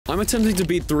I'm attempting to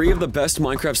beat 3 of the best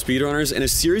Minecraft speedrunners in a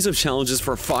series of challenges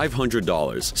for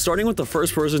 $500, starting with the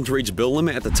first person to reach build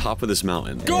limit at the top of this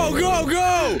mountain. Go, go,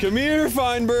 go! Come here,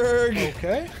 Feinberg!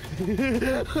 Okay.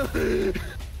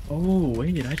 Oh,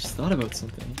 wait, I just thought about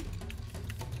something.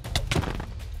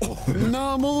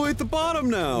 No, I'm all the way at the bottom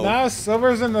now. Now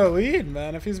Silver's in the lead,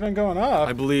 man, if he's been going up.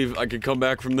 I believe I could come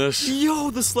back from this.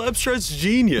 Yo, the slab stretch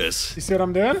genius. You see what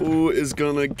I'm doing? Who is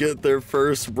gonna get there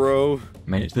first, bro?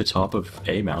 Made it to the top of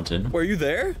a mountain. Were you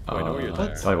there? Oh, I know you're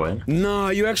there. I win. Nah,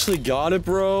 you actually got it,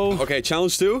 bro. Okay,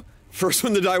 challenge 2. First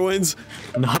one to die wins.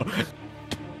 No.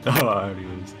 No, I already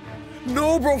lose.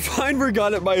 No, bro, Feinberg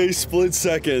got it by a split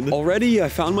second. Already, I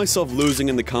found myself losing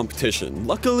in the competition.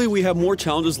 Luckily, we have more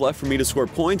challenges left for me to score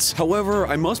points. However,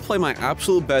 I must play my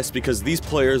absolute best because these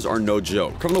players are no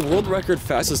joke. From the world record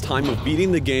fastest time of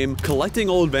beating the game, collecting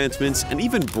all advancements, and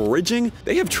even bridging,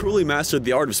 they have truly mastered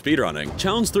the art of speedrunning.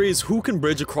 Challenge 3 is who can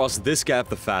bridge across this gap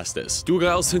the fastest.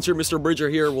 Dugal, since you're Mr. Bridger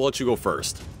here, we'll let you go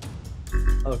first.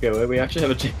 Okay, wait, we actually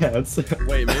have a chance.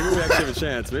 Wait, maybe we actually have a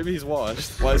chance. Maybe he's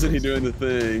washed. Why isn't he doing the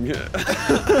thing?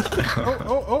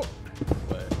 Oh.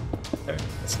 Wait.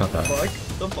 It's not that.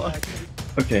 The fuck?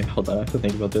 Okay, hold on, I have to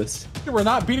think about this. We're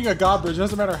not beating a god bridge. It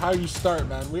doesn't matter how you start,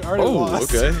 man. We already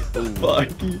lost. Okay. Fuck.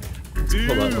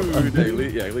 Dude. Hold on.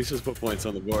 Yeah, at least just put points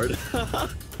on the board.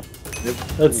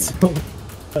 That's so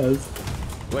fast.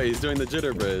 Wait, he's doing the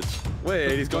jitter bridge.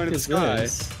 Wait, he's going to the sky.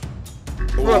 This?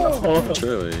 Oh.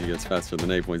 Surely he gets faster than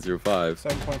 8.05.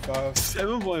 7.5.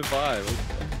 7.5. Okay.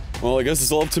 Well, I guess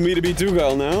it's all up to me to beat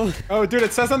Dugal now. Oh, dude,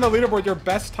 it says on the leaderboard your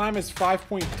best time is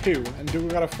 5.2, and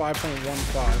Dugal got a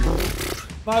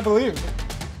 5.15. I believe.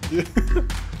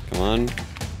 Come on.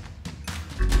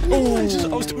 Oh, I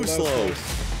was too slow.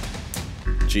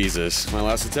 Jesus, my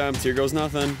last attempt. Here goes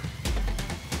nothing.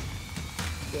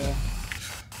 Yeah.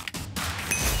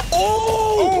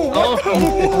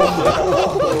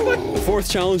 The fourth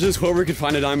challenge is whoever can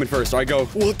find a diamond first. I go,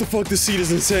 what the fuck? This seat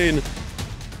is insane.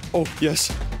 Oh,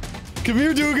 yes. Come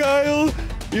here, Dugal.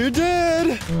 You're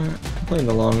dead. I'm playing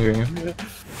the long game.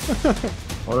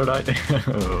 What did I do?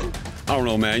 I don't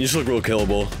know, man. You just look real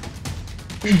killable.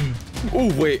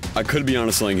 Oh, wait. I could be on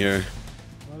a sling here.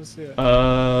 Let us see it.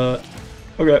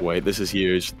 Okay. Wait, this is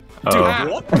huge. Dude,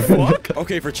 what the fuck?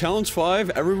 Okay, for challenge 5,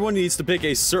 everyone needs to pick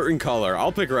a certain color.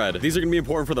 I'll pick red. These are gonna be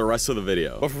important for the rest of the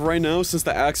video. But for right now, since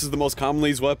the axe is the most commonly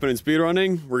used weapon in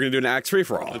speedrunning, we're gonna do an axe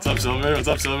free-for-all. What's up, Silver? What's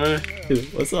up, Silver?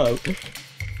 What's up?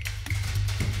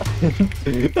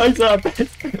 What's up? Come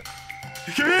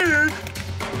here!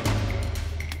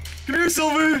 Come here,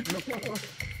 Silver!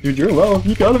 Dude, you're low.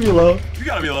 You gotta be low. You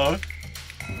gotta be low.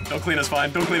 Don't clean us,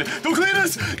 fine. Don't clean it. Don't clean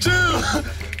us! Chill!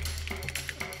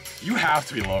 You have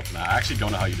to be low for that. I actually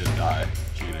don't know how you didn't die.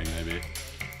 Cheating, maybe.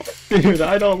 Dude,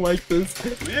 I don't like this.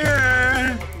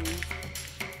 Yeah!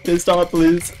 Okay, stop,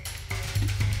 please.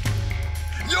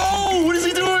 Yo! What is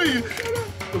he doing?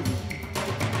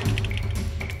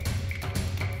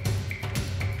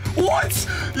 What?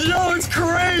 Yo, it's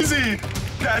crazy!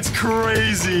 That's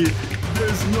crazy!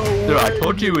 There's no way. Dude, I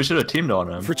told you we should have teamed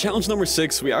on him. For challenge number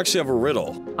 6, we actually have a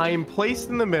riddle. I am placed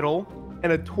in the middle,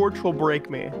 and a torch will break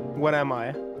me. What am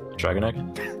I? Dragon egg?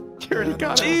 You already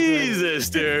got it. Jesus,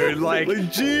 dude. Like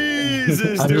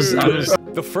Jesus, I'm dude. just-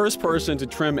 The first person to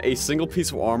trim a single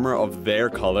piece of armor of their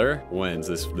color wins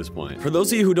this point. For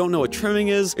those of you who don't know what trimming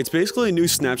is, it's basically a new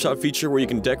snapshot feature where you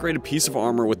can decorate a piece of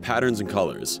armor with patterns and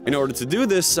colors. In order to do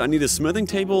this, I need a smithing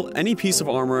table, any piece of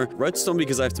armor, redstone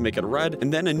because I have to make it red,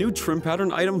 and then a new trim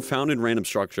pattern item found in random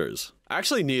structures. I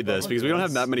actually need this because we don't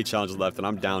have that many challenges left and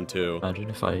I'm down 2. Imagine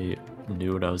if I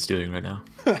knew what I was doing right now.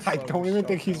 I don't even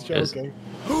think he's joking.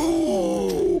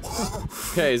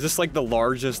 Okay, is this like the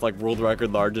largest, like world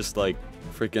record largest, like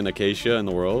freaking acacia in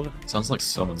the world? Sounds like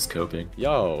someone's coping.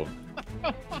 Yo.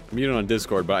 I'm muted on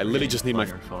Discord, but I literally just need my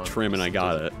trim and I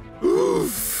got it. Do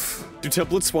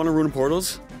templates spawn in ruined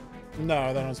portals?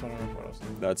 No, that don't spawn in portals.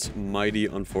 That's mighty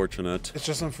unfortunate. It's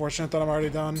just unfortunate that I'm already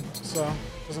done, so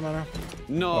doesn't matter.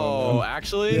 No,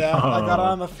 actually? Yeah, I got it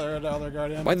on the 3rd Elder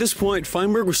Guardian. By this point,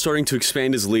 Feinberg was starting to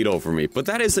expand his lead over me, but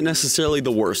that isn't necessarily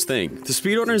the worst thing. The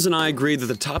speedrunners and I agreed that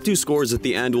the top 2 scores at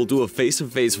the end will do a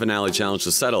face-to-face finale challenge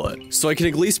to settle it, so I can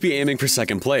at least be aiming for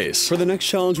 2nd place. For the next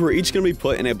challenge, we're each gonna be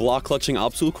put in a block-clutching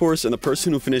obstacle course, and the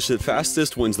person who finishes it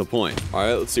fastest wins the point.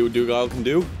 Alright, let's see what Dugal can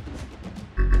do.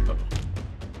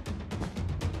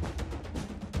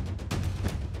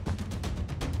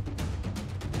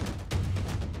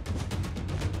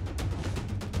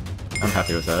 I'm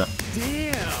happy with that.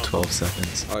 Damn! 12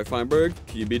 seconds. Alright, Feinberg,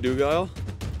 can you beat Dugal?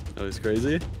 That was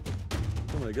crazy.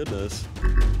 Oh my goodness.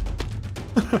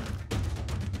 I got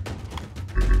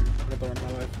the one in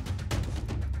my life.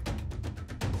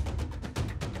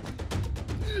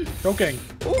 Joking.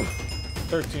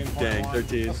 13. Dang,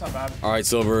 13. That's not bad. All right,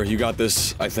 Silver, you got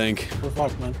this, I think. We're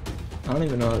fucked, man. I don't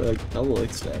even know how to like double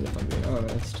extend if I'm being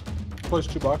honest. Push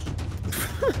 $2.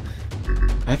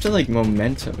 I have to like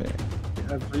momentum it.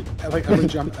 Every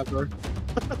jump ever.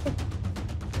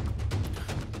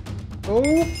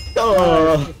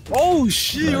 Oh,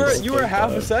 shit, Nice. you were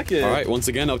half a second. All right, once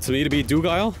again, up to me to beat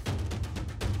Dugile.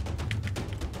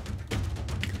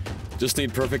 Just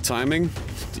need perfect timing.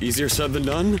 Easier said than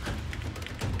done.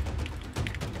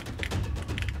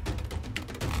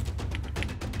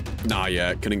 Nah,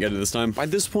 yeah, couldn't get it this time. By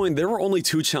this point, there were only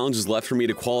 2 challenges left for me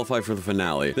to qualify for the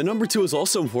finale. The number 2 is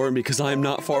also important because I am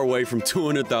not far away from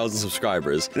 200,000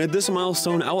 subscribers. And at this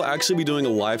milestone, I will actually be doing a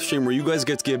live stream where you guys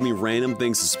get to give me random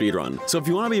things to speedrun. So if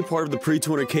you want to be a part of the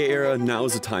pre-200k era, now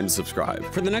is the time to subscribe.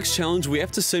 For the next challenge, we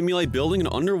have to simulate building an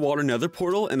underwater nether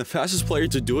portal, and the fastest player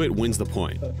to do it wins the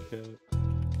point.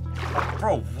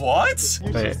 Bro, what?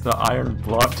 Wait, the iron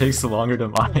block takes longer to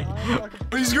mine.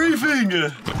 He's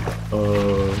griefing!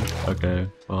 Oh, okay.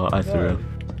 Well, I threw it.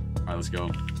 Alright, let's go.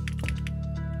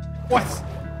 What?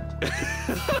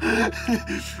 I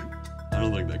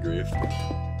don't like that grief.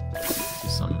 Do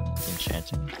some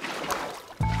enchanting.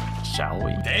 Shall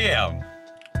we? Damn!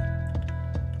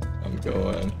 I'm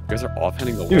going. You guys are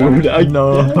offhanding the water. Dude, I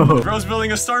know. Bro's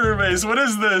building a starter base, what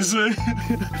is this?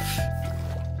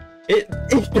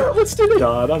 Let's do it.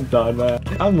 God, I'm done, man.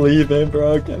 I'm leaving,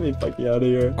 bro. Get me fucking out of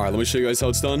here. Alright, let me show you guys how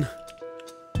it's done.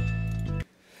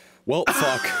 Well,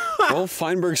 fuck. Well,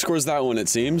 Feinberg scores that one, it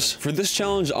seems. For this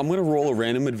challenge, I'm gonna roll a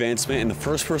random advancement, and the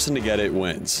first person to get it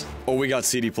wins. Oh, we got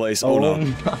CD place. Oh, no.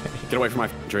 Get away from my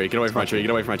tree. Get away from my tree. Get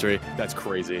away from my tree. That's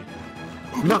crazy.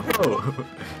 No!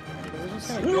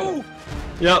 No!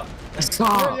 Yep.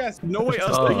 Stop! Yes. No way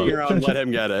us sticking around let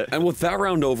him get it. And with that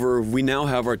round over, we now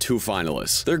have our 2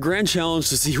 finalists. Their grand challenge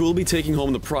to see who will be taking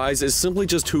home the prize is simply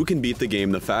just who can beat the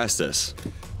game the fastest.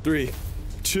 3,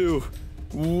 2,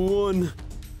 1.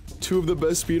 2 of the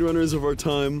best speedrunners of our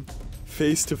time,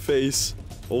 face to face.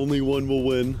 Only one will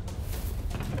win.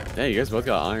 Hey, you guys both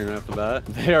got iron after that.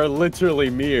 They are literally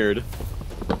mirrored.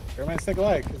 Everyone stick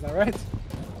alike, is that right?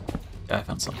 Yeah, I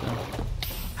found something.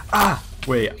 Ah!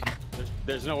 Wait.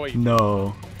 There's no way.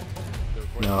 No.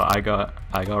 No, I got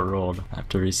rolled. I have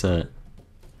to reset.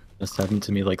 This happened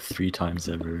to me like 3 times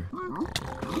ever.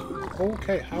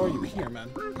 Okay, how are you here, man?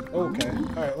 Okay,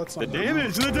 alright, let's not. The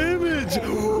damage!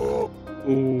 Yo!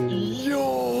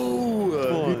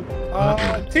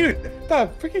 Dude, the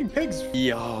freaking pigs.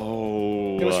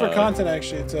 Yo! It was for content,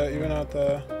 actually, to even out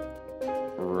the.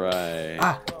 Right.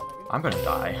 Ah! I'm gonna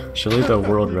die. Surely the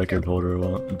world record holder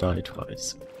won't die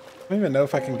twice. I don't even know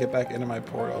if I can get back into my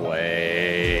portal.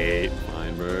 Wait,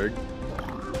 Feinberg.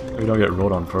 We don't get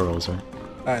rolled on pearls, right?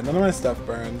 Alright, none of my stuff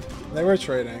burned. They were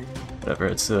trading. Whatever,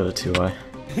 it's a 2i.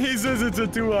 He says it's a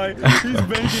 2i. He's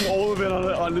banking all of it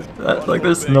on this. Like,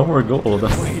 there's no more gold.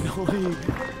 Wait,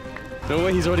 no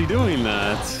way, he's already doing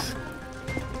that.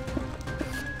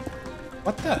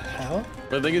 What the hell?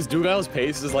 But the thing is, Dugile's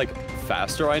pace is like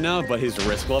faster right now, but his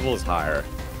risk level is higher.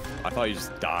 I thought he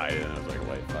just died, and I was like,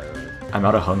 wait, fire. I'm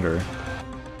out of hunger.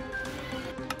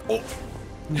 Oh.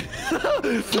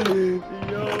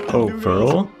 Yo, Oh,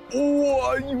 pearl?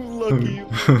 Oh, you lucky.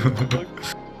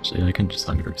 Actually, I can just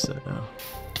hunger reset now.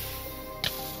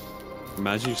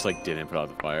 Imagine you just like didn't put out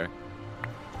the fire.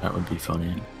 That would be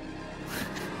funny.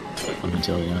 Let me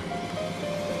tell you.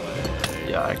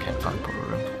 Yeah, I can't find portal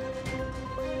room.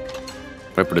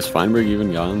 Wait, but is Feinberg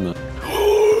even gotten the?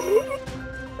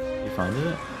 You find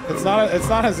it? It's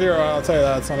not a 0, I'll tell you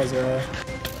that, it's not a 0.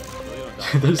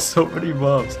 There's so many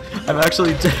mobs. I'm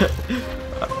actually dead.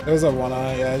 It was a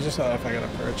 1-eye, yeah, I just thought if I got a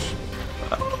perch.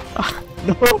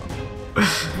 No.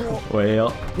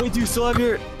 Well, Wait, do you still have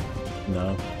your?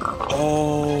 no.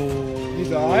 Oh. You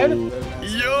died?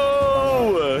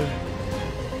 Yo.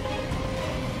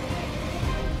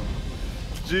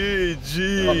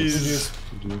 GG's.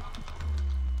 Oh,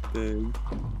 Dang.